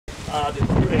the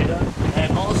curator,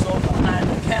 and also behind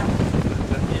the camera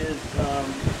is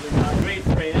my great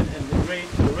friend and the great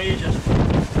courageous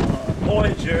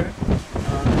voyager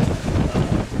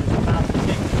who's about to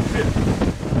take the trip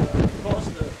across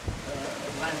the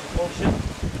Atlantic Ocean,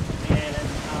 and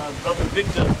Brother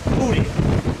Victor Mooney.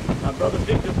 Brother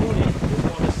Victor Mooney is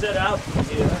going to set out from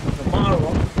here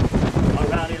tomorrow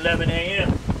around 11 a.m.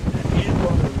 and he's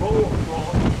going to row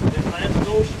across the Atlantic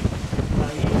Ocean.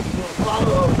 He's going to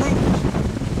follow a route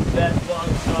that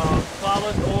was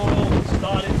followed or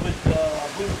started with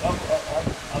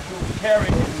Abu Carry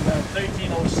in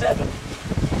 1307.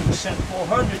 He sent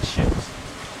 400 ships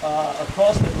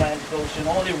across the Atlantic Ocean.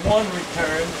 Only one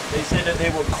returned. They said that they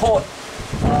were caught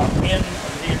in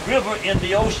the river in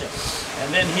the ocean. And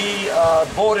then he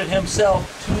boarded himself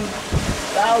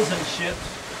 2,000 ships,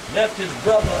 left his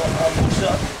brother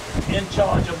Musa in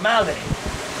charge of Malay,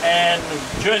 and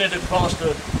journeyed across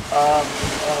the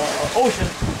ocean.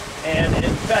 And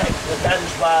in fact, that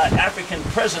is why African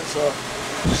presence are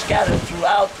scattered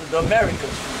throughout the Americas,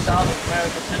 from South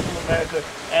America, Central America,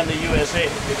 and the USA,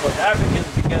 because Africans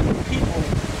began to people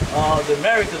the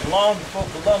Americas long before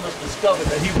Columbus discovered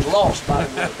that he was lost by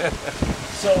the way.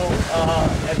 So,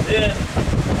 and then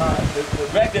the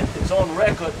record, it's on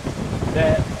record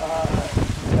that,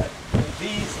 that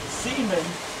these seamen,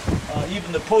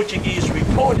 even the Portuguese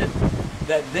reported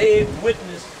that they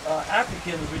witnessed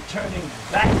Africans returning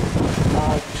back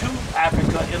to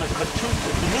Africa in a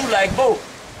canoe-like boat.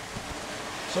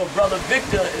 So Brother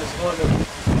Victor is going to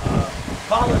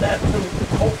follow that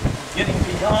route, getting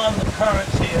beyond the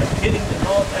currents here, hitting the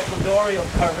North Equatorial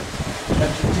current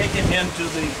that should take him into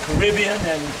the Caribbean,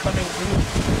 and coming through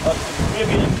the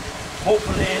Caribbean,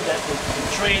 hopefully that the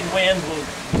trade wind will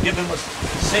give him a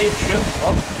safe trip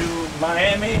up to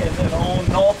Miami and then on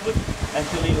northward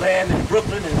until he lands in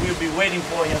Brooklyn, and we'll be waiting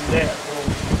for him there. So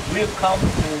we've come to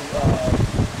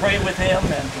pray with him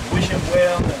and to wish him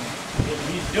well, and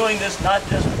he's doing this not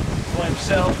just for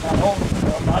himself,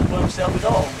 not for himself at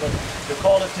all, but to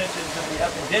call attention to the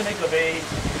epidemic of AIDS,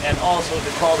 and also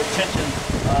to call attention to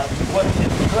what is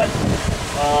threatening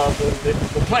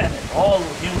the planet, all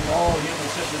human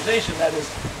civilization, that is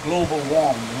global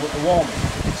warming.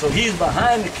 So he's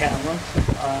behind the camera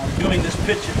doing this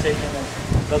picture taking, and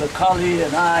Brother Coly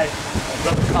and I,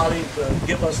 Brother Coly,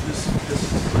 give us this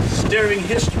stirring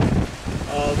history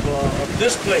of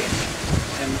this place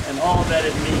and all that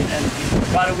it means. And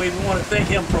by the way, we want to thank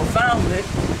him profoundly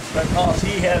because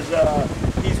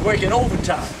he's working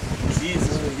overtime. He's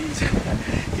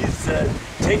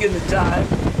taking the time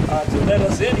to let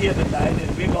us in here tonight,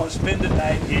 and we're going to spend the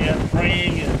night here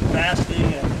praying and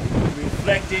fasting and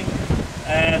reflecting,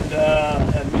 and